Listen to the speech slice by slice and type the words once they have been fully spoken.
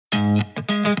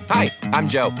Hi, I'm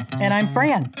Joe. And I'm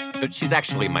Fran. She's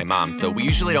actually my mom, so we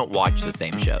usually don't watch the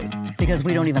same shows. Because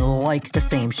we don't even like the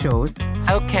same shows.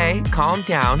 Okay, calm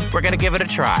down. We're gonna give it a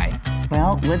try.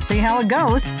 Well, let's see how it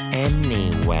goes.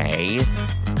 Anyway,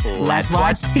 let's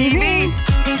watch TV.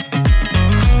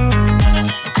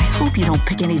 I hope you don't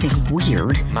pick anything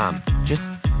weird. Mom,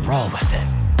 just roll with it.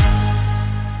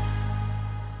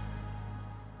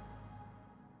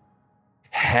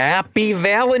 Happy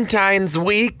Valentine's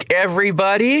Week,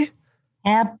 everybody.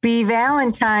 Happy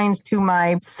Valentine's to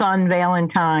my son,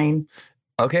 Valentine.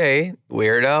 Okay,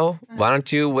 weirdo. Why don't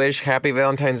you wish Happy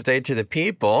Valentine's Day to the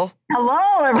people?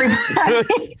 Hello,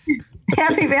 everybody.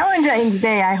 Happy Valentine's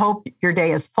Day. I hope your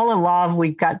day is full of love.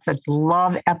 We've got such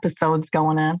love episodes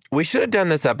going on. We should have done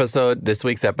this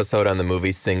week's episode on the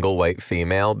movie Single White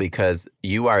Female, because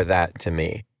you are that to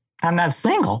me. I'm not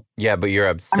single. Yeah, but you're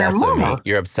obsessed with me.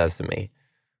 You're obsessed with me.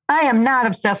 I am not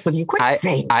obsessed with you. Quit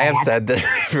saying that. I have said this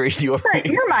for you.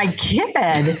 You're my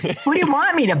kid. What do you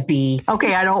want me to be?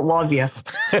 Okay, I don't love you.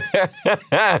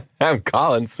 I'm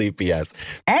calling CPS.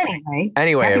 Anyway,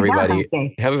 happy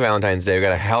everybody. Happy Valentine's Day. We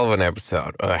got a hell of an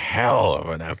episode.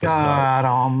 God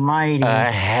almighty.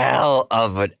 A hell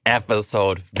of an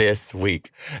episode this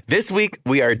week. This week,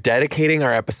 we are dedicating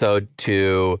our episode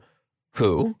to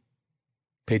who?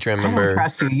 Patreon member. I don't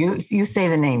trust you. You say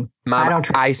the name. Mom, I don't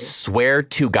trust I you. swear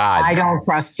to God. I don't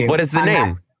trust you. What is the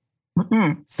name?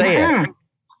 Say it.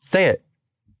 Say it.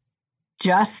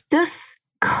 Justice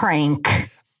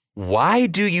Crank. Why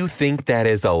do you think that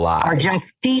is a lie? Or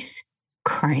Justice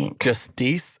Crank.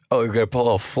 Justice? Oh, you're going to put a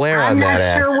little flair on that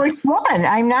ass. I'm not sure which one.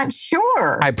 I'm not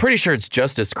sure. I'm pretty sure it's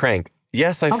Justice Crank.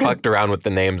 Yes, I fucked around with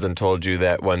the names and told you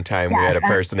that one time we had a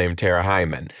person named Tara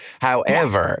Hyman.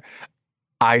 However,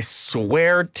 I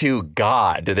swear to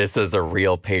God, this is a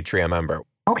real Patreon member.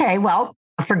 Okay, well,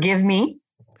 forgive me,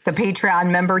 the Patreon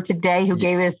member today who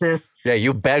gave us this. Yeah,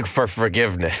 you beg for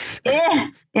forgiveness.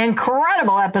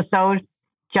 Incredible episode.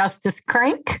 Justice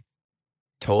Crank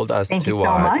told us to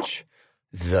watch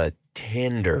The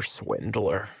Tinder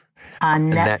Swindler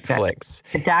on Netflix.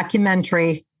 The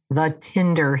documentary, The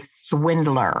Tinder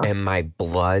Swindler. And my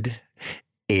blood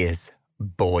is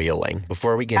boiling.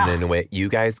 Before we get into it, you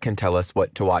guys can tell us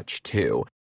what to watch too.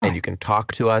 And you can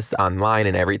talk to us online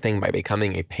and everything by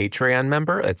becoming a Patreon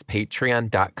member. It's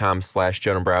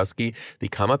patreon.com/Joe Dombrowski.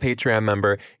 Become a Patreon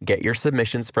member, get your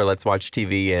submissions for Let's Watch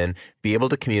TV in, be able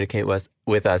to communicate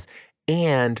with us,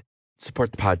 and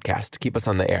support the podcast. Keep us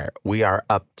on the air. We are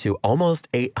up to almost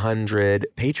 800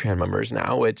 Patreon members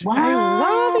now, which I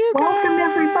love you guys. Welcome,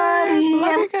 everybody.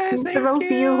 Love you guys. For those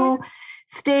of you who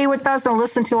stay with us and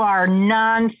listen to our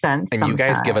nonsense. And you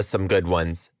guys give us some good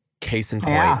ones. Case in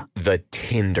point, The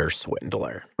Tinder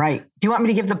Swindler. Right. Do you want me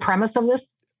to give the premise of this?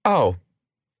 Oh,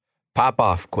 pop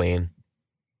off, Queen.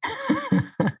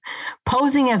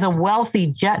 Posing as a wealthy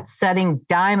jet-setting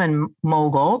diamond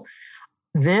mogul,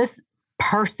 this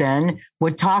person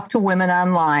would talk to women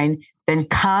online, then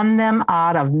con them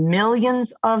out of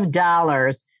millions of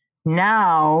dollars.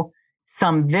 Now,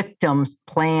 some victims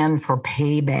plan for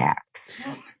paybacks.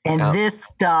 And this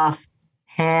stuff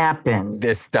happened.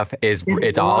 This stuff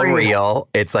it's all real.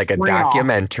 It's like a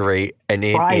documentary. And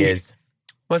it is,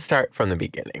 let's start from the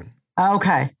beginning.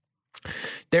 Okay.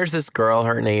 There's this girl,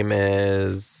 her name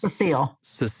is Cecile.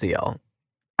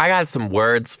 I got some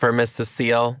words for Miss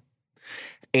Cecile,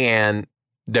 and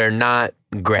they're not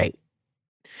great.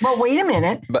 Well, wait a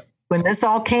minute. But when this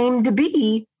all came to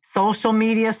be, social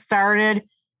media started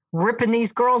ripping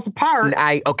these girls apart.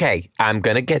 I'm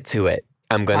going to get to it.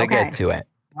 Get to it.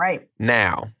 Right.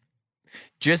 Now,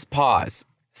 just pause.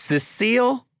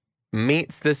 Cecile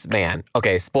meets this man.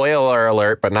 Okay, spoiler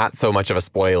alert, but not so much of a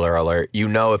spoiler alert. You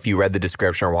know, if you read the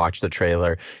description or watched the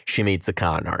trailer, she meets a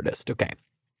con artist. Okay.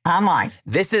 Online.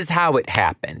 This is how it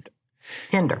happened.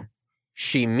 Tinder.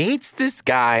 She meets this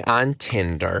guy on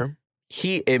Tinder.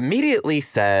 He immediately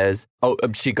says,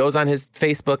 she goes on his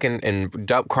Facebook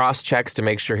and cross-checks to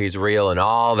make sure he's real and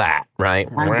all that, right?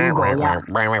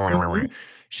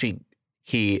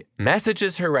 He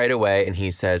messages her right away and he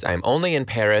says, I'm only in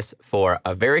Paris for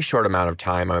a very short amount of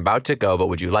time. I'm about to go, but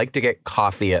would you like to get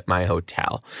coffee at my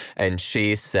hotel? And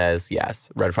she says, yes.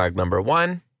 Red flag number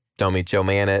 1, don't meet Joe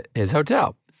Mann at his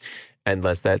hotel.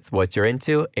 Unless that's what you're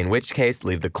into, in which case,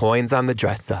 leave the coins on the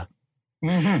dresser.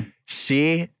 Mm-hmm.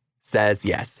 She says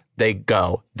yes. They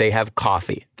go. They have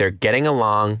coffee. They're getting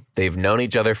along. They've known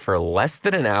each other for less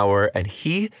than an hour. And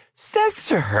he says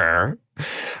to her,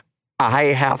 I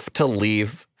have to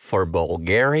leave for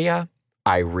Bulgaria.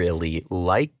 I really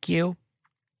like you.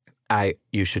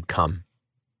 You should come.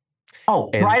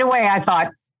 Oh, and right away I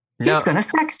thought, he's going to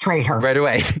sex trade her. Right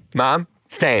away. Mom,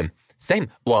 same. Same.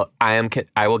 Well,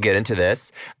 I will get into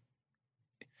this.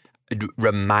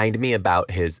 Remind me about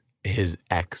his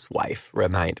ex-wife.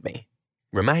 Remind me.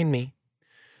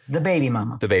 The baby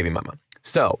mama.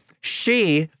 So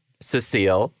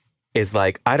Cecile is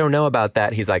like, I don't know about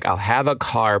that. He's like, I'll have a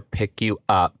car pick you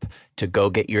up to go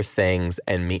get your things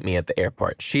and meet me at the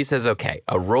airport. She says, okay.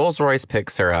 A Rolls Royce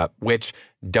picks her up, which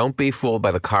don't be fooled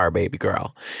by the car, baby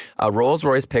girl. A Rolls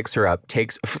Royce picks her up,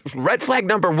 takes red flag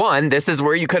number 1. This is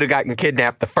where you could have gotten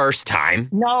kidnapped the first time.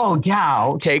 No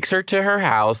doubt. Takes her to her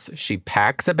house. She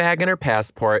packs a bag and her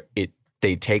passport.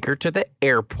 They take her to the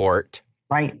airport.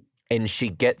 Right. And she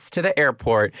gets to the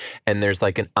airport and there's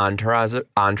like an entourage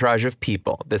of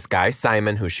people. This guy,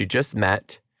 Simon, who she just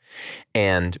met,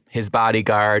 and his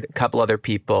bodyguard, a couple other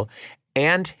people,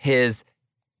 and his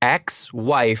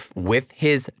ex-wife with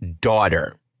his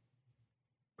daughter.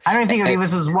 I don't think it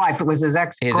was his wife. It was his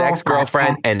ex-girlfriend. His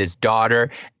ex-girlfriend and his daughter.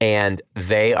 And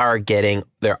they're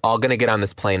all going to get on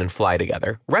this plane and fly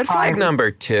together. Red flag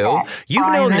number 2.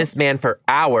 You've known this man for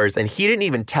hours and he didn't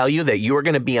even tell you that you were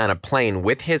going to be on a plane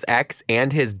with his ex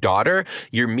and his daughter.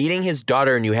 You're meeting his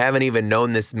daughter and you haven't even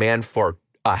known this man for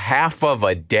a half of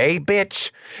a day,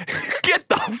 bitch. Get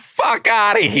the fuck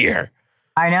out of here.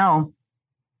 I know.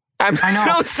 I'm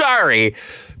so sorry.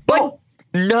 But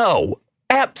no.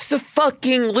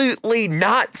 Abso-fucking-lutely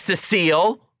not,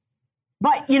 Cecile.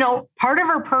 But, part of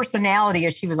her personality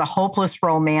is she was a hopeless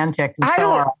romantic.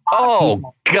 God.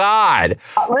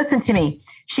 Listen to me.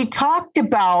 She talked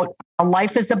about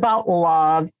life is about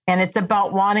love, and it's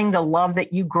about wanting the love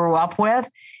that you grew up with.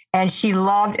 And she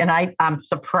loved, and I'm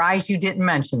surprised you didn't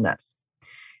mention this.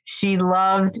 She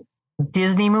loved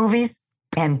Disney movies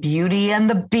and Beauty and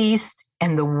the Beast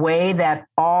and the way that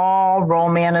all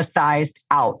romanticized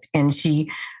out. And she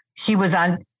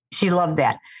loved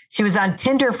that. She was on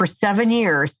Tinder for 7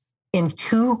 years in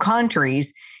 2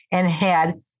 countries and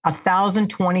had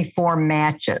 1,024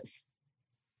 matches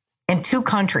in 2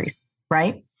 countries,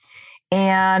 right?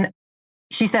 And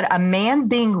she said, a man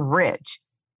being rich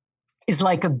is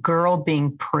like a girl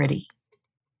being pretty.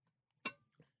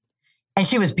 And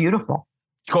she was beautiful.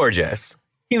 Gorgeous.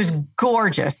 She was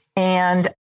gorgeous.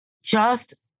 And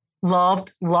just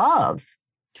loved love.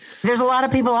 There's a lot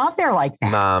of people out there like that.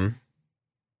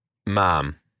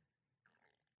 Mom.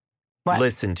 What?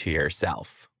 Listen to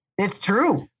yourself. It's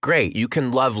true. Great. You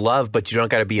can love, but you don't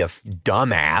got to be a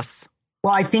dumbass.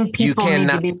 Well, I think people need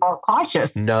to be more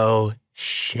cautious. No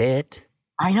shit.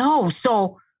 I know.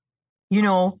 So,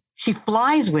 she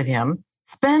flies with him,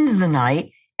 spends the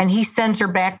night, and he sends her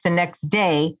back the next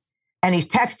day. And he's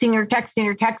texting her.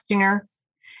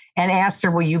 And asked her,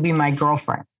 will you be my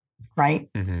girlfriend? Right.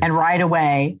 Mm-hmm. And right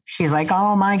away, she's like,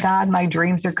 oh my God, my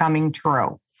dreams are coming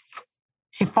true.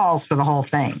 She falls for the whole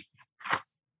thing.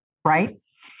 Right.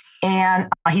 And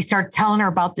he started telling her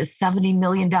about this $70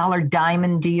 million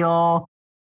diamond deal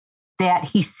that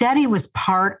he said he was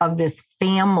part of this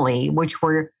family, which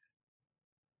were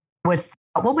with,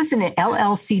 what was it,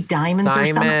 LLC Diamonds or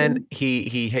something? Simon,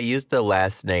 he used the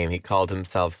last name. He called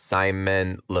himself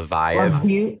Simon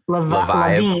Levive.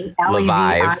 Levive.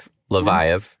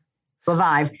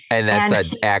 And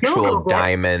that's an actual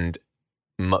diamond.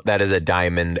 That is a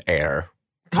diamond heir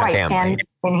family.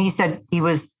 And he said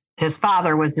his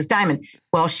father was this diamond.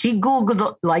 Well, she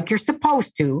Googled, like you're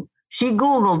supposed to. She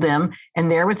Googled him,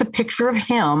 and there was a picture of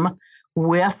him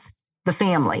with the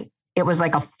family. It was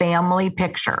like a family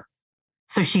picture.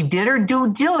 So she did her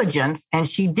due diligence, and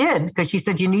she did, because she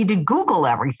said, you need to Google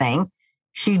everything.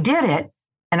 She did it.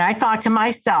 And I thought to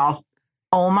myself,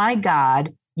 oh my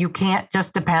God, you can't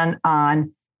just depend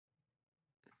on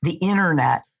the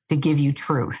internet to give you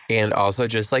truth. And also,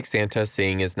 just like Santa,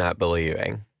 seeing is not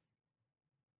believing.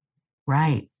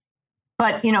 Right.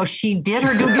 But, she did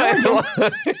her due diligence.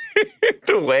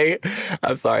 the way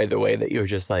that you were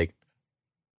just like,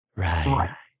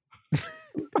 right.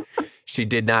 She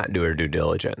did not do her due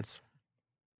diligence.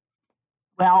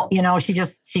 Well,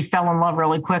 she fell in love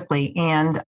really quickly.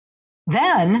 And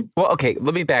then. Well, okay,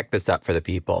 let me back this up for the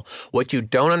people. What you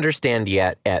don't understand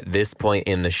yet at this point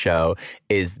in the show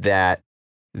is that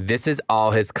this is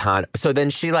all his So then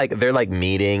they're like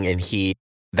meeting and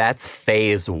that's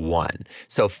phase 1.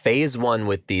 So phase 1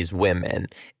 with these women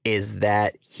is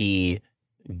that he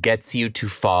gets you to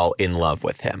fall in love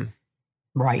with him.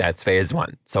 Right. That's phase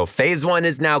 1. So phase 1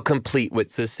 is now complete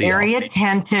with Cecile. Very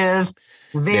attentive.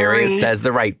 Very says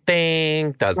the right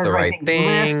thing, does the right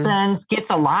thing. Listens, gets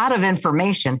a lot of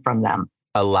information from them.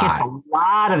 Gets a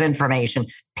lot of information.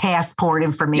 Passport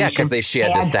information. Yeah, because she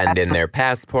had to send in their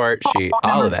passport.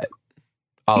 All of it.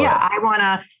 I want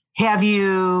to have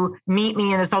you meet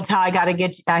me in this hotel.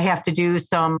 I have to do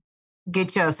some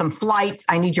get you some flights.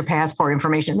 I need your passport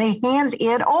information. They hand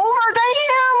it over to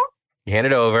him. Hand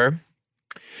it over.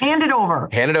 Hand it over.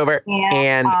 Hand it over.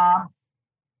 And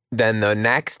then the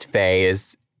next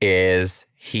phase is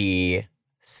he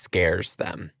scares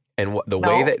them. And the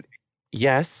way that,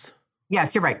 yes.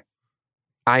 Yes, you're right.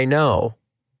 I know.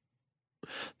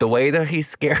 The way that he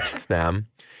scares them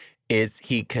is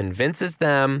he convinces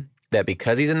them that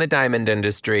because he's in the diamond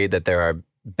industry, that there are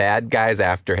bad guys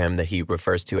after him that he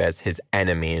refers to as his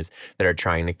enemies that are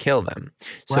trying to kill them.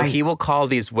 So he will call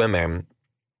these women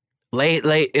late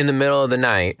in the middle of the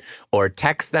night or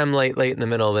text them late in the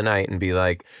middle of the night and be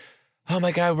like, oh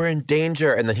my God, we're in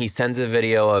danger. And then he sends a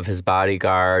video of his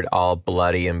bodyguard all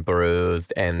bloody and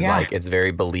bruised. And like, it's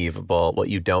very believable. What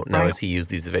you don't know is he used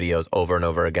these videos over and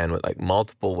over again with like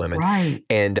multiple women. Right.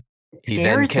 And he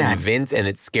then convinced, and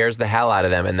it scares the hell out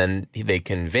of them. And then they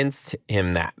convince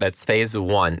him that. That's phase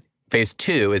one. Phase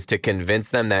two is to convince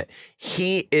them that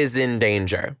he is in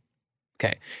danger.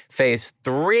 Okay. Phase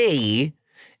three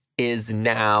is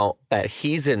now that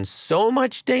he's in so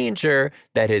much danger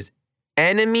that his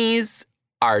enemies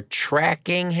are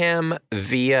tracking him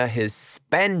via his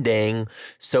spending.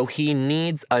 So he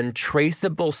needs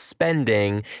untraceable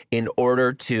spending in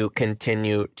order to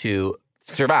continue to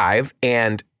survive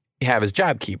and have his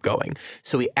job keep going.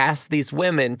 So he asked these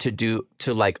women to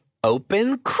like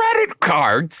open credit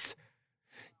cards,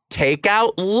 take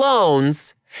out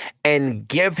loans, and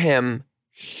give him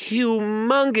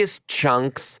humongous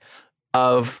chunks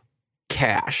of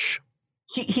cash.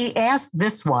 He asked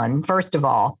this one, first of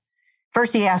all.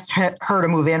 First, he asked her to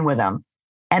move in with him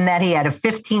and that he had a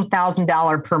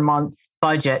 $15,000 per month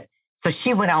budget. So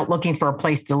she went out looking for a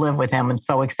place to live with him and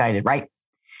so excited, right?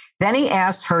 Then he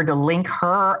asked her to link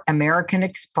her American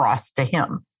Express to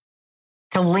him,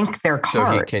 to link their card.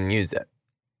 So he can use it.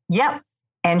 Yep.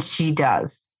 And she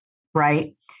does,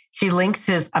 right? She links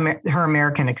her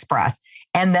American Express.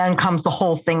 And then comes the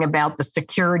whole thing about the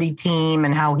security team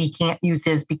and how he can't use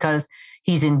his because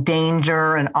he's in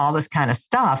danger and all this kind of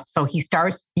stuff. So he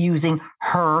starts using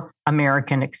her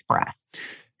American Express.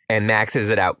 And maxes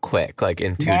it out quick, like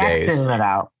in 2 days. Maxes it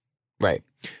out. Right.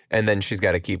 And then she's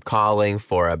got to keep calling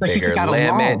for a bigger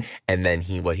limit. And then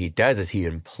what he does is he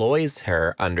employs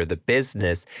her under the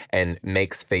business and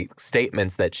makes fake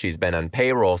statements that she's been on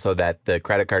payroll so that the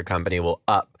credit card company will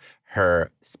up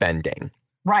her spending.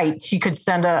 Right. She could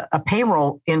send a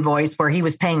payroll invoice where he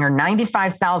was paying her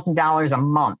 $95,000 a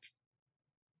month.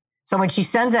 So when she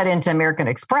sends that into American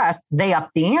Express, they up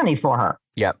the ante for her.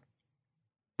 Yep.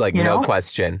 Like, no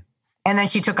question. And then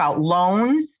she took out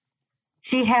loans.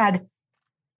 She had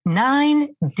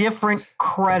 9 different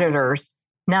creditors,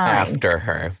 9. After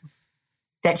her.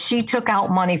 That she took out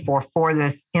money for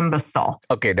this imbecile.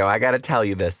 Okay, no, I got to tell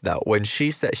you this, though. When she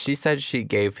said she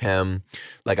gave him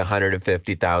like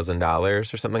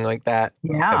 $150,000 or something like that.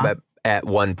 Yeah. At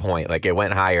one point, like it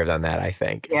went higher than that, I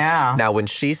think. Yeah. Now, when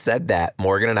she said that,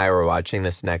 Morgan and I were watching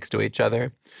this next to each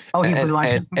other. Oh, he was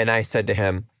watching. And I said to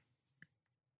him,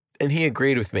 and he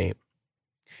agreed with me.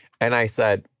 And I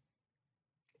said,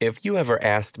 if you ever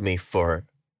asked me for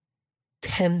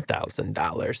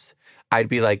 $10,000, I'd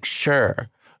be like, sure,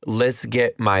 let's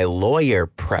get my lawyer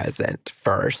present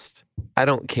first. I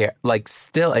don't care. Like,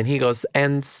 still. And he goes,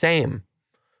 and same.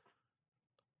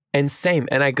 And same.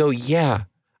 And I go, yeah.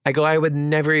 I go, I would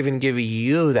never even give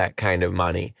you that kind of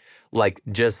money. Like,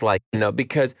 just like,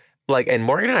 because like, and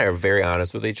Morgan and I are very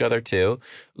honest with each other too.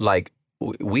 Like,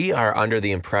 we are under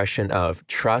the impression of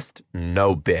trust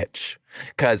no bitch.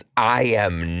 Because I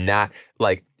am not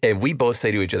like, and we both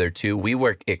say to each other too, we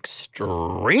work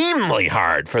extremely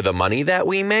hard for the money that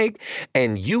we make.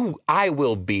 And I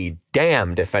will be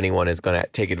damned if anyone is going to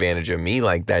take advantage of me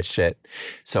like that shit.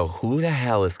 So who the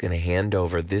hell is going to hand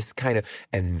over this kind of,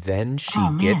 and then she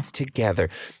gets together,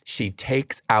 she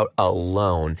takes out a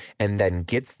loan and then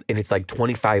and it's like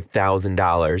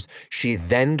 $25,000. She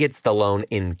then gets the loan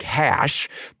in cash,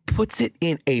 puts it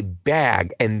in a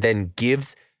bag and then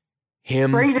gives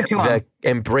brings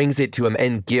it to him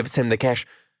and gives him the cash.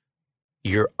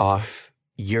 You're off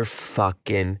your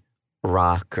fucking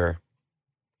rocker.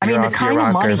 I mean, the kind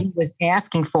of money he was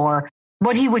asking for,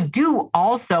 what he would do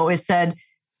also is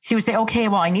she would say, okay,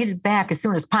 well, I need it back as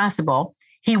soon as possible.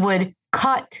 He would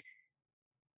cut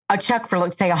a check for,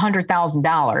 let's say,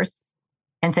 $100,000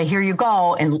 and say, here you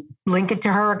go, and link it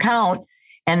to her account.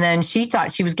 And then she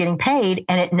thought she was getting paid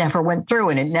and it never went through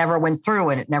and it never went through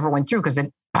and it never went through because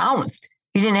it bounced.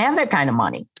 He didn't have that kind of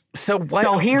money. So what?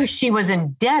 So here she was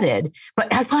indebted.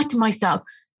 But I thought to myself,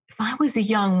 if I was a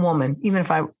young woman, even if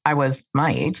I was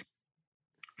my age,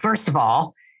 first of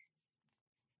all,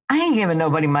 I ain't giving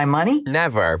nobody my money.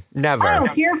 Never. I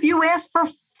don't care if you ask for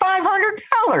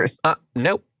 $500.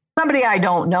 Nope. Somebody I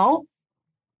don't know.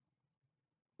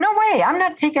 No way. I'm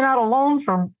not taking out a loan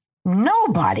from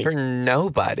nobody. For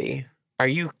nobody. Are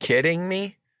you kidding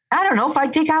me? I don't know if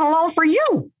I'd take out a loan for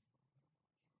you.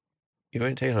 You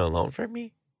wouldn't take out a loan for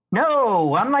me?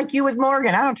 No, I'm like you with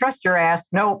Morgan. I don't trust your ass.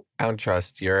 Nope. I don't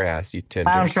trust your ass, you Tinder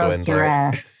I don't trust swindler. your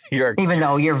ass. Even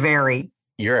though you're very,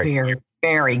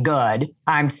 very good.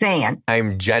 I'm saying.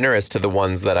 I'm generous to the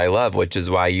ones that I love, which is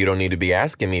why you don't need to be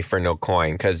asking me for no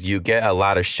coin because you get a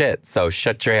lot of shit. So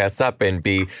shut your ass up and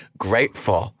be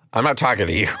grateful. I'm not talking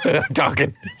to you. I'm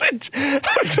talking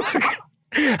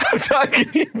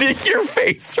to your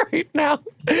face right now.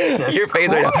 Your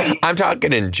face right now. I'm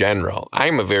talking in general.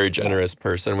 I'm a very generous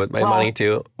person with my money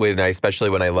too, especially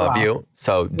when I love you.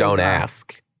 So don't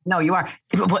ask. No, you are.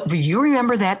 But do you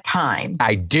remember that time?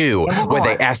 I do. When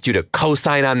they asked you to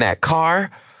co-sign on that car.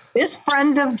 This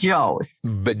friend of Joe's.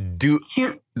 But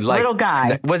cute little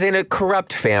guy. Was in a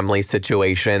corrupt family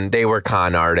situation. They were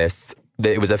con artists.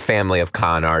 It was a family of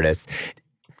con artists.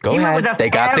 Go ahead.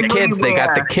 They got the kids. They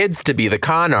got the kids to be the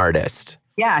con artist.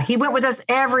 Yeah, he went with us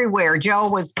everywhere. Joe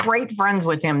was great friends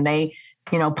with him. They,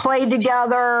 played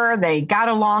together. They got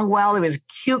along well. He was a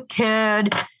cute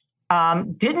kid.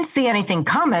 Didn't see anything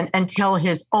coming until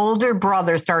his older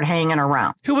brother started hanging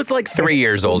around. Who was like 3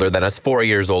 years older than us, 4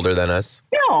 years older than us.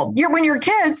 When you're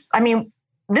kids,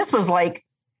 this was like,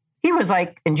 he was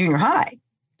like in junior high.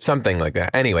 Something like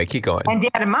that. Anyway, keep going. And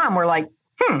Dad and Mom were like,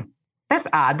 that's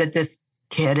odd that this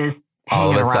kid is all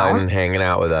of a sudden hanging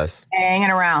out with us. Hanging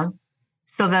around.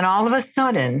 So then all of a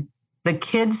sudden, the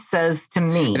kid says to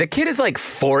me. The kid is like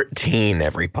 14,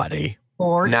 everybody.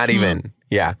 14. Not even.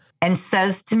 Yeah. And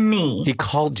says to me. He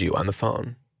called you on the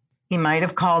phone. He might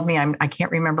have called me. I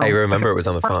can't remember. I remember it was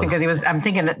on the phone. Because I'm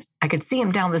thinking that I could see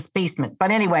him down this basement.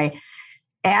 But anyway,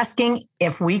 asking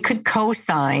if we could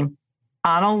co-sign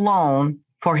on a loan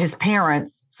for his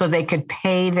parents so they could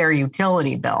pay their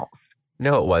utility bills.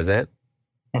 No, it wasn't.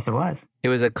 Yes, it was. It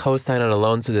was a co-sign on a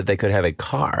loan so that they could have a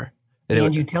car.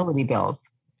 And utility bills.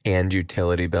 And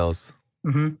utility bills.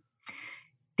 Mm-hmm.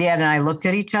 Dad and I looked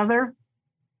at each other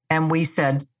and we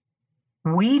said,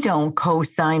 we don't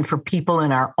co-sign for people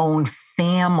in our own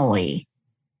family.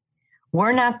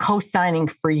 We're not co-signing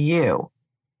for you.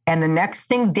 And the next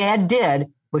thing Dad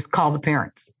did was call the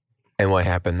parents. And what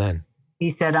happened then? He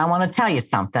said, I want to tell you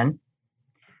something.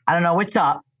 I don't know what's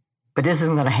up, but this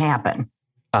isn't going to happen.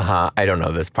 I don't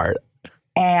know this part.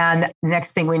 And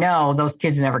next thing we know, those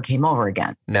kids never came over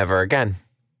again. Never again.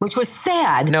 Which was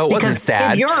sad. No, it wasn't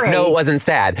sad. No, it wasn't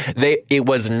sad. It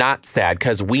was not sad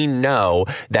because we know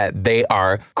that they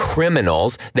are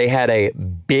criminals. They had a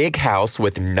big house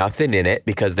with nothing in it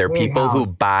because they're people who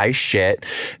buy shit.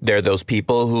 They're those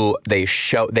people who they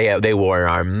wore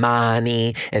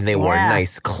Armani and they wore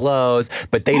nice clothes,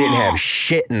 but they didn't have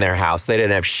shit in their house. They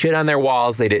didn't have shit on their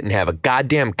walls. They didn't have a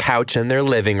goddamn couch in their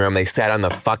living room. They sat on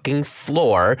the fucking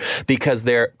floor because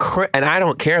and I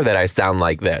don't care that I sound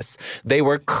like this. They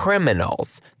were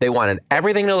criminals. They wanted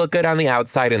everything to look good on the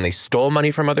outside and they stole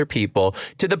money from other people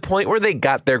to the point where they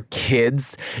got their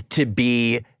kids to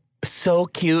be so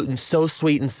cute and so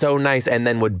sweet and so nice and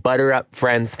then would butter up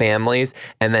friends' families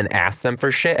and then ask them for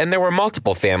shit. And there were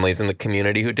multiple families in the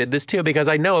community who did this too because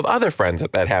I know of other friends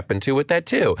that happened to with that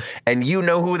too. And you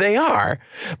know who they are.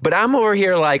 But I'm over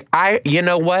here like, you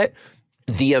know what?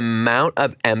 The amount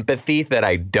of empathy that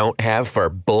I don't have for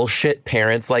bullshit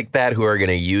parents like that who are going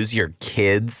to use your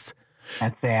kids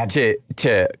That's sad.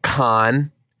 to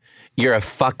con, you're a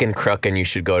fucking crook and you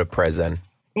should go to prison.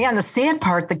 Yeah, and the sad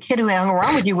part, the kid who hung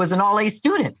around with you was an all-A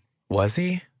student. Was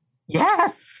he?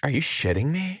 Yes. Are you shitting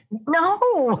me?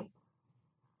 No.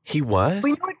 He was?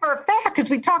 We knew it for a fact because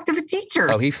we talked to the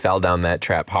teachers. Oh, he fell down that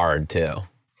trap hard too.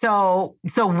 So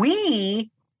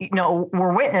we...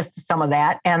 we're witness to some of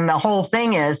that. And the whole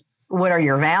thing is, what are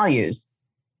your values?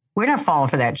 We're not falling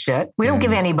for that shit. We don't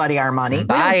give anybody our money.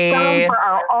 Bye. We don't sell them for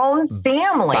our own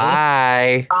family.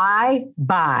 Bye.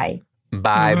 Bye.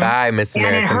 Bye, Miss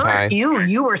American Pie. And it hurt you.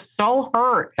 You were so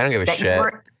hurt. I don't give a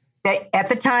shit. That at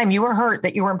the time, you were hurt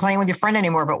that you weren't playing with your friend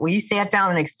anymore, but we sat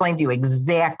down and explained to you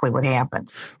exactly what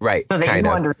happened. Right. So that you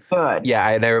understood. Yeah,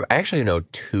 I actually know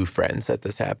 2 friends that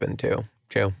this happened to.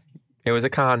 Joe. It was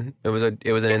a con. It was an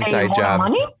inside job.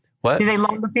 Money? What? Did they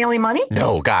loan the family money?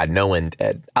 No, God, no one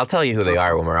did. I'll tell you who they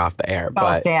are when we're off the air.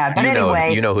 But sad. But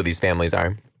anyway, you know who these families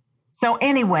are. So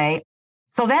anyway,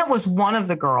 that was one of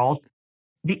the girls.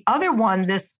 The other one,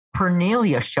 this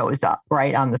Pernelia shows up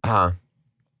right on the.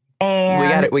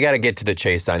 And we got to get to the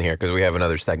chase on here because we have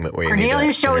another segment where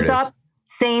Pernelia shows up.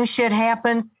 Same shit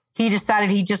happens. He decided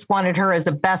he just wanted her as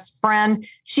a best friend.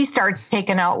 She starts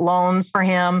taking out loans for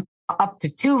him up to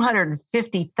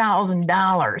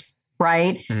 $250,000,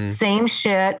 right? Mm-hmm. Same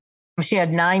shit. She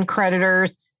had 9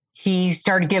 creditors. He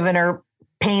started giving her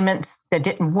payments that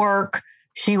didn't work.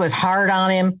 She was hard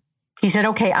on him. He said,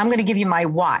 okay, I'm going to give you my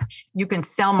watch. You can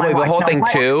sell my watch. The whole thing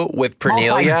too with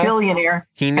Pernilla, billionaire.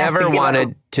 He never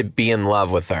wanted to be in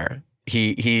love with her.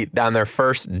 He on their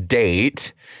first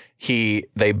date,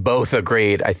 they both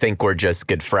agreed, I think we're just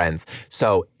good friends.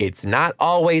 So it's not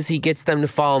always he gets them to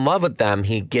fall in love with them.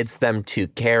 He gets them to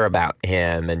care about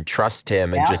him and trust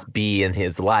him and just be in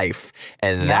his life.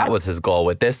 And that was his goal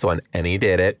with this one. And he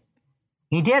did it.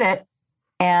 He did it.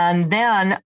 And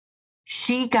then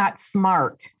she got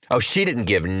smart. Oh, she didn't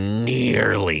give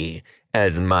nearly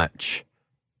as much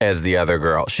as the other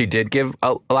girl. She did give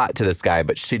a lot to this guy,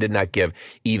 but she did not give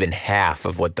even half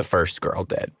of what the first girl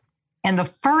did. And the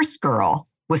first girl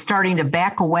was starting to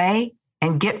back away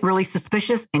and get really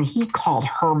suspicious. And he called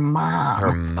her mom.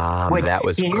 Her mom. That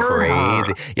was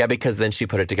crazy. Yeah, because then she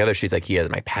put it together. She's like, he has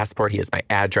my passport. He has my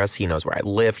address. He knows where I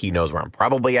live. He knows where I'm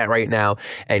probably at right now.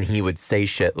 And he would say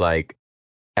shit like,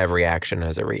 every action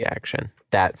has a reaction.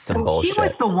 That's some bullshit. She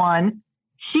was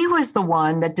the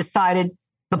one that decided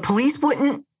the police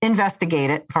wouldn't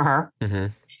investigate it for her. Mm-hmm.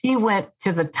 She went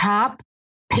to the top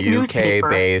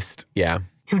UK-based,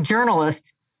 to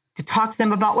journalists to talk to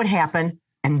them about what happened,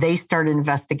 and they started to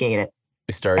investigate it.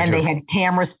 They had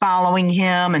cameras following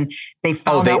him, and they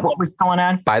found out what was going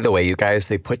on. By the way, you guys,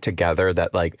 they put together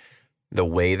that like the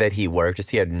way that he worked is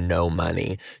he had no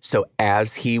money. So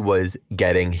as he was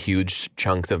getting huge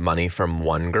chunks of money from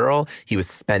one girl, he was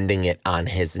spending it on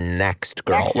his next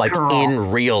girl, in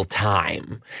real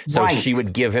time. So she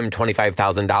would give him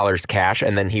 $25,000 cash,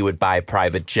 and then he would buy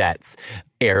private jets,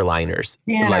 airliners,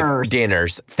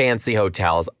 dinners, fancy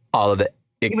hotels, all of it.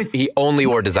 He only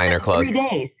wore designer clothes. 3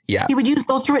 days. Yeah. He would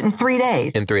go through it in 3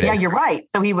 days. In 3 days. Yeah, you're right.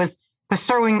 So he was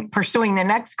pursuing the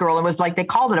next girl. It was like they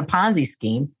called it a Ponzi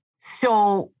scheme.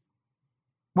 So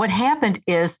what happened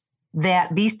is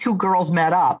that these 2 girls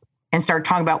met up and started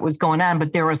talking about what was going on,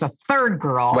 but there was a third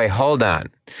girl. Wait, hold on.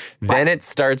 Then it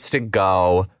starts to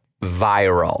go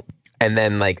viral. And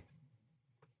then like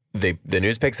the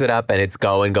news picks it up and it's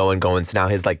going. So now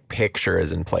his like picture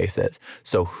is in places.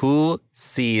 So who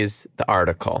sees the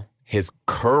article? His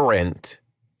current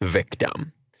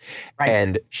victim. Right.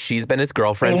 And she's been his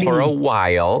girlfriend for a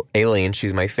while. Aileen,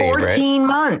 she's my favorite. 14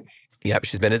 months. Yep,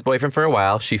 she's been his boyfriend for a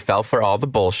while. She fell for all the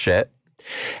bullshit.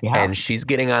 Yeah. And she's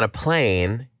getting on a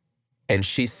plane and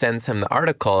she sends him the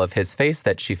article of his face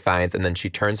that she finds. And then she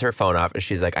turns her phone off and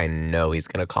she's like, I know he's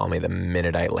going to call me the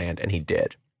minute I land. And he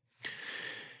did.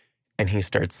 And he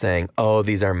starts saying, oh,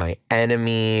 these are my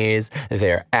enemies.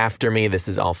 They're after me. This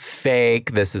is all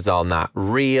fake. This is all not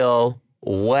real.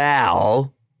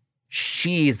 Well,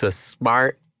 she's a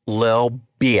smart little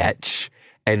bitch.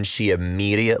 And she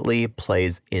immediately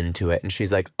plays into it. And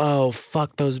she's like, oh,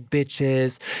 fuck those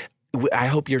bitches. I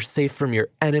hope you're safe from your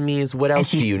enemies. What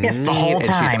else do you need? The whole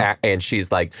time. And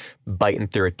she's like biting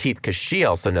through her teeth because she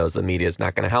also knows the media is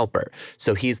not going to help her.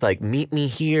 So he's like, meet me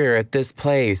here at this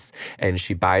place. And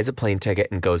she buys a plane ticket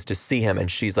and goes to see him. And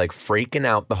she's like freaking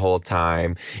out the whole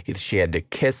time. She had to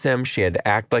kiss him. She had to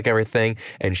act like everything.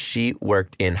 And she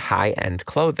worked in high-end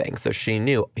clothing. So she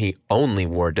knew he only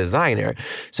wore designer.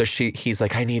 So he's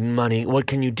like, I need money. What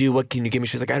can you do? What can you give me?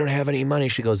 She's like, I don't have any money.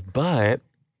 She goes, but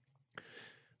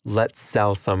let's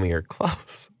sell some of your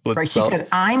clothes. She said,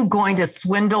 I'm going to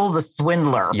swindle the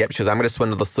swindler. Yep, she goes, I'm going to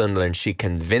swindle the swindler. And she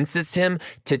convinces him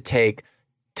to take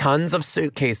tons of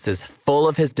suitcases full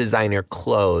of his designer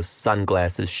clothes,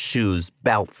 sunglasses, shoes,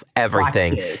 belts,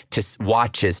 everything,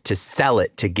 watches to sell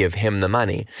it to give him the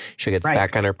money. She gets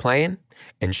back on her plane.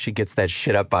 And she gets that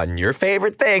shit up on your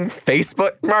favorite thing,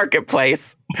 Facebook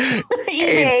Marketplace,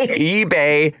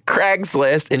 eBay,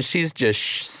 Craigslist, and she's just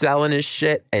selling his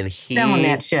shit, and he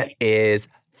is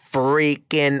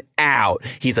freaking out.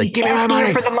 He's like, give me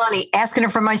my money. Asking her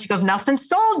for money. She goes, nothing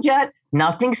sold yet.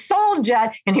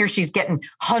 And here she's getting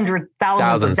hundreds,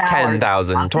 thousands of dollars.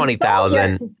 10,000,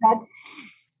 20,000.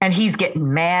 And he's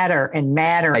getting madder and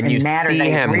madder and madder. And you see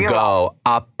him go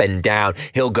up and down.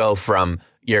 He'll go from,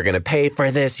 you're going to pay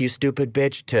for this, you stupid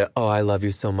bitch, to, oh, I love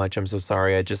you so much. I'm so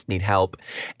sorry. I just need help.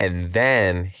 And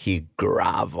then he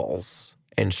grovels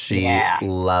and she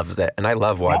loves it. And I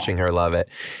love watching her love it.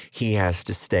 He has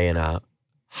to stay in a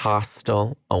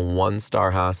hostel, a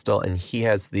 1-star hostel. And he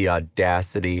has the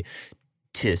audacity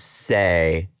to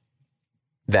say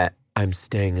that I'm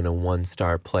staying in a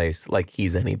 1-star place, like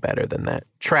he's any better than that.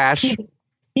 Trash. He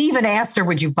even asked her,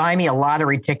 would you buy me a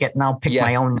lottery ticket and I'll pick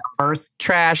my own numbers?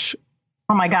 Trash.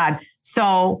 Oh my God.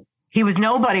 So he was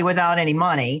nobody without any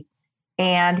money.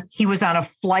 And he was on a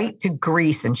flight to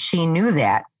Greece, and she knew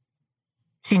that.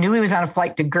 She knew he was on a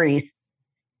flight to Greece.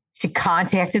 She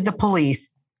contacted the police,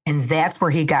 and that's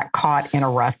where he got caught and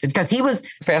arrested because he was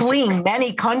fleeing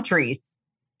many countries.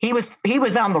 He was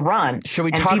on the run. Should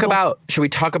we talk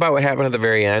about what happened at the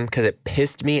very end? Because it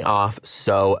pissed me off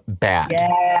so bad.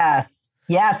 Yes,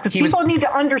 because people need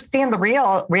to understand the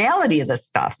reality of this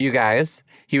stuff. You guys,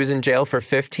 he was in jail for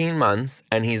 15 months,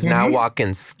 and he's now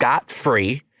walking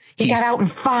scot-free. He got out in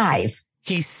 5.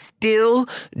 He's still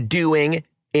doing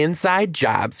inside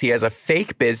jobs. He has a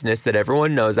fake business that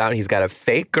everyone knows about. He's got a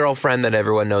fake girlfriend that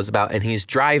everyone knows about, and he's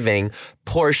driving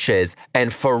Porsches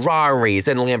and Ferraris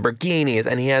and Lamborghinis,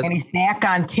 and he's back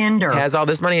on Tinder. He has all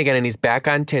this money again, and he's back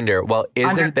on Tinder. Well,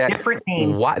 isn't that different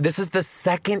names? This is the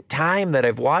second time that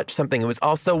I've watched something. It was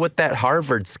also with that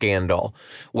Harvard scandal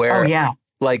where,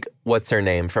 like, what's her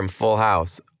name from Full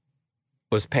House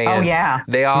was paying. Oh yeah,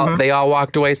 they all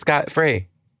walked away scot-free.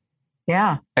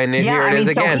 Yeah. And here it is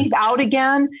again. So he's out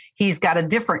again. He's got a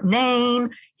different name.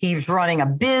 He's running a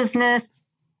business.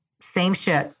 Same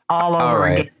shit all over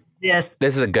again. This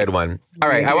is a good one. All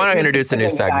right. I want to introduce a new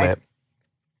segment.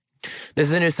 This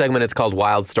is a new segment. It's called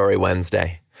Wild Story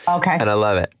Wednesday. Okay. And I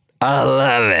love it.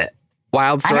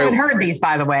 Wild Story. I haven't heard these,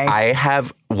 by the way. I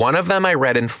have one of them I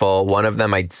read in full. One of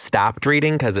them I stopped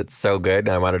reading because it's so good,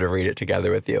 and I wanted to read it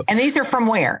together with you. And these are from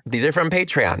where? These are from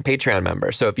Patreon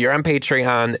members. So if you're on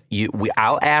Patreon,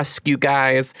 I'll ask you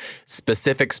guys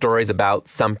specific stories about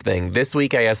something. This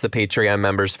week, I asked the Patreon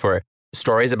members for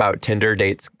stories about Tinder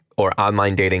dates or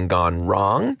online dating gone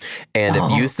wrong. And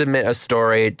if you submit a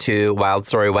story to Wild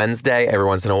Story Wednesday, every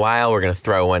once in a while, we're going to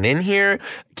throw one in here,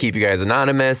 keep you guys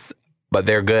anonymous, but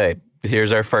they're good.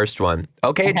 Here's our first one.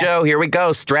 Okay, Joe, here we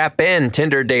go. Strap in.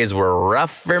 Tinder days were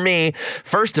rough for me.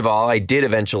 First of all, I did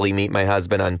eventually meet my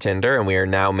husband on Tinder, and we are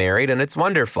now married, and it's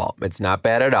wonderful. It's not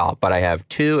bad at all, but I have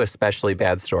 2 especially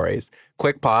bad stories.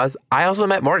 Quick pause. I also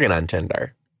met Morgan on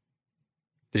Tinder.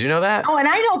 Did you know that? Oh, and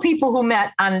I know people who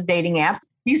met on dating apps.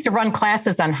 We used to run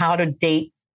classes on how to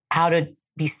date, how to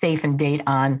be safe and date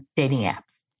on dating apps.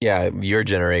 Yeah, your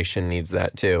generation needs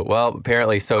that too. Well,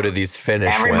 apparently so do these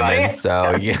Finnish women.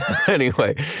 So yeah,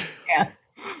 anyway. Yeah.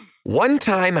 One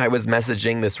time I was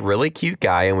messaging this really cute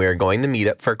guy, and we were going to meet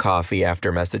up for coffee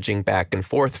after messaging back and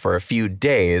forth for a few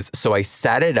days. So I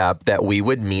set it up that we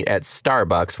would meet at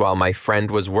Starbucks while my friend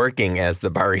was working as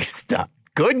the barista.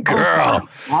 Good girl.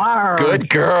 Good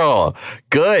girl.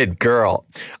 Good girl.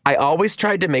 I always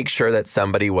tried to make sure that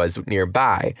somebody was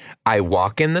nearby. I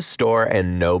walk in the store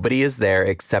and nobody is there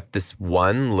except this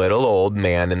one little old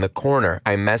man in the corner.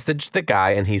 I message the guy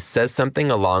and he says something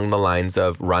along the lines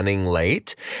of running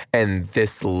late. And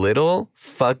this little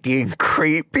fucking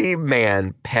creepy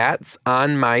man pats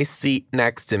on my seat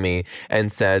next to me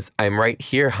and says, "I'm right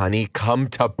here, honey. Come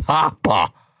to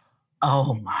Papa."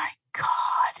 Oh my God.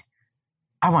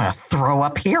 I want to throw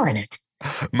up hearing it.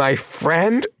 My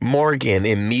friend Morgan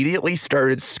immediately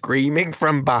started screaming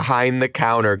from behind the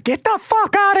counter, "Get the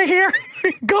fuck out of here.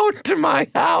 Go to my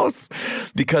house."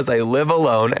 Because I live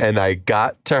alone and I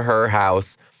got to her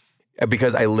house.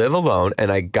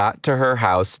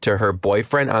 To her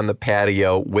boyfriend on the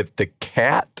patio with the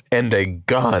cat and a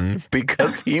gun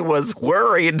because he was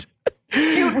worried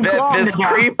that this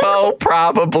creepo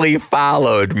probably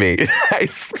followed me. I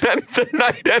spent the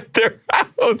night at their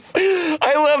house.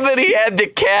 I love that he had the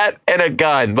cat and a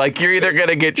gun. Like, you're either going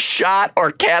to get shot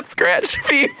or cat scratch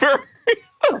fever.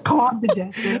 Club to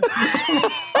death.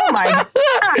 Oh my God.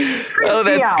 Oh,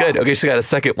 that's good. Okay, she got a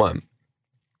second one.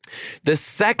 The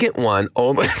second one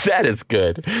only, that is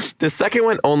good. The second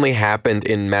one only happened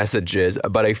in messages,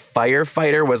 but a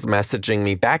firefighter was messaging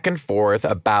me back and forth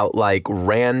about like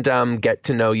random get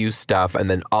to know you stuff. And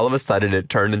then all of a sudden it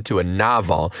turned into a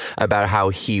novel about how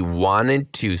he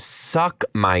wanted to suck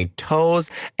my toes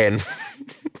and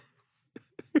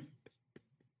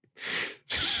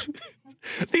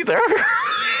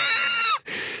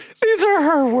These are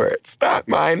her words, not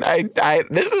mine.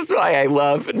 This is why I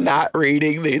love not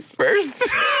reading these first.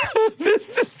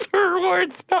 This is her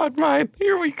words, not mine.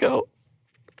 Here we go.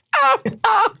 Hold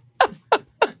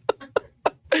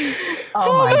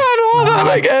on.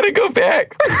 I gotta go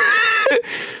back.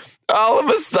 All of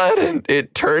a sudden,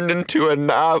 it turned into a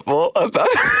novel about...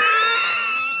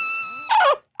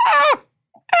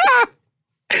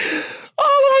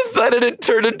 It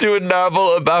turned into a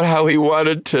novel about how he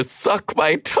wanted to suck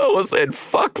my toes and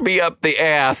fuck me up the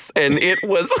ass, and it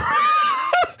was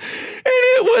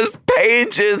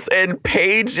pages and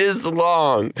pages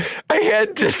long. I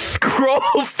had to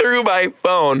scroll through my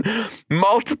phone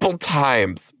multiple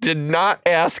times, did not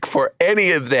ask for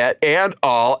any of that and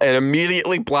all, and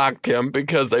immediately blocked him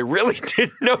because I really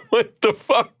didn't know what the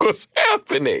fuck was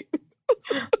happening.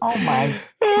 Oh my.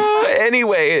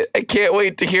 Anyway, I can't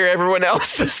wait to hear everyone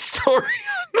else's story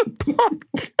on the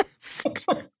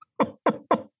podcast.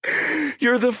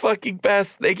 You're the fucking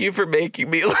best. Thank you for making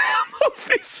me laugh all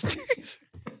these days.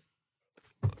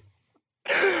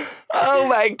 Oh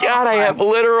my God, I have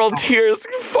literal tears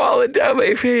falling down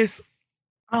my face.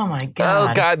 Oh my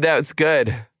God. Oh God, that's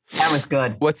good. That was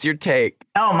good. What's your take?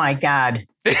 Oh my God.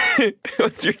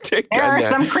 What's your take There on are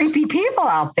that? some creepy people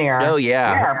out there. Oh,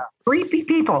 yeah. There are creepy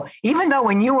people. Even though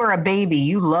when you were a baby,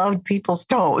 you loved people's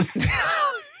toes.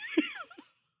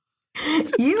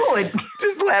 You would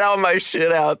Just let all my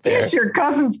shit out there. kiss your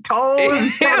cousin's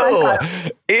toes. Ew. What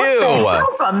the Ew.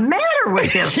 hell's the matter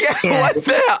with this Yeah, kid? what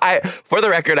the hell? For the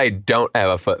record, I don't have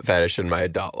a foot fetish in my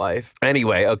adult life.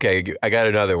 Anyway, okay, I got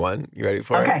another one. You ready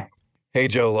for it? Okay. Hey,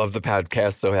 Joe, love the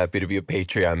podcast. So happy to be a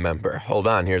Patreon member. Hold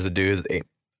on, here's a doozy.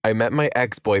 I met my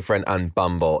ex-boyfriend on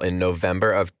Bumble in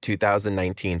November of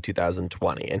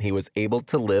 2019-2020, and he was able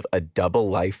to live a double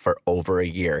life for over a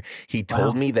year. He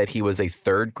told me that he was a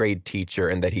third grade teacher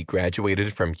and that he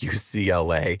graduated from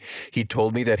UCLA. He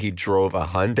told me that he drove a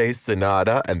Hyundai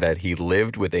Sonata and that he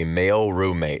lived with a male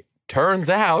roommate. Turns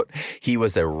out he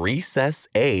was a recess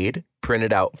aide,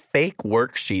 printed out fake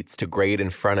worksheets to grade in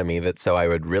front of me that so I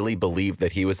would really believe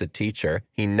that he was a teacher.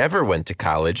 He never went to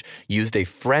college, used a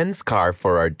friend's car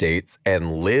for our dates,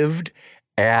 and lived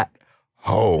at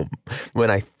home. When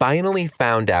I finally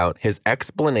found out, his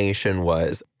explanation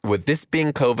was, with this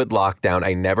being COVID lockdown,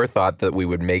 I never thought that we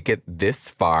would make it this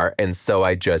far, and so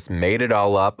I just made it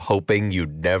all up, hoping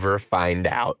you'd never find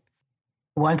out.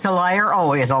 Once a liar,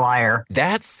 always a liar.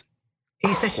 That's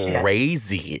Piece of shit.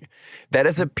 crazy. That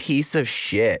is a piece of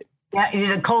shit. Yeah,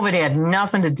 the COVID had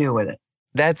nothing to do with it.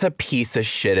 That's a piece of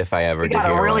shit if I ever You did got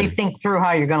to hear really one. think through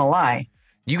how you're going to lie.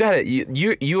 You gotta, you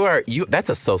that's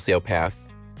a sociopath.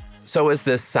 So is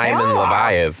this Simon They are.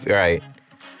 Leviev, right?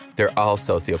 They're all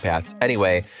sociopaths.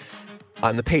 Anyway,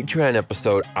 on the Patreon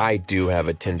episode, I do have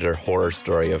a Tinder horror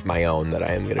story of my own that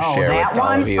I am going to share that with all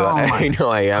one? of you. Oh, I my. know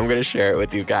I am going to share it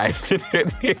with you guys.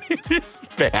 It is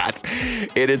bad.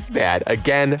 It is bad.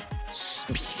 Again,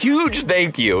 huge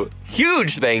thank you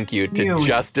to Huge.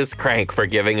 Justice Crank for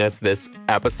giving us this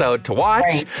episode to watch.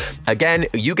 Right. Again,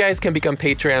 you guys can become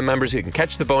Patreon members. You can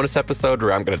catch the bonus episode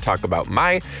where I'm going to talk about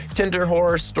my Tinder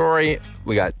horror story.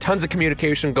 We got tons of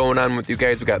communication going on with you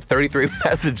guys. We got 33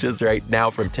 messages right now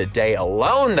from today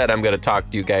alone that I'm going to talk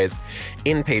to you guys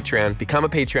in Patreon. Become a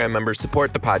Patreon member.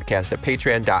 Support the podcast at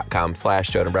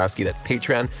patreon.com/Joe Dombrowski. That's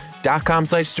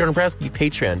patreon.com/Joe Dombrowski.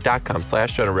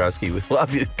 Patreon.com/Joe Dombrowski. We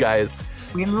love you guys.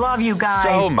 We love you guys.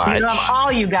 So much. We love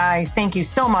all you guys. Thank you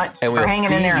so much And for we'll hanging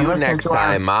see in there and you listening next to our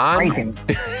time on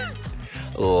craziness.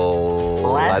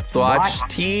 Let's watch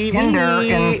TV. Tinder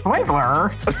and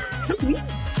Swiggler.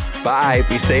 Bye.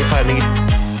 Be safe, honey.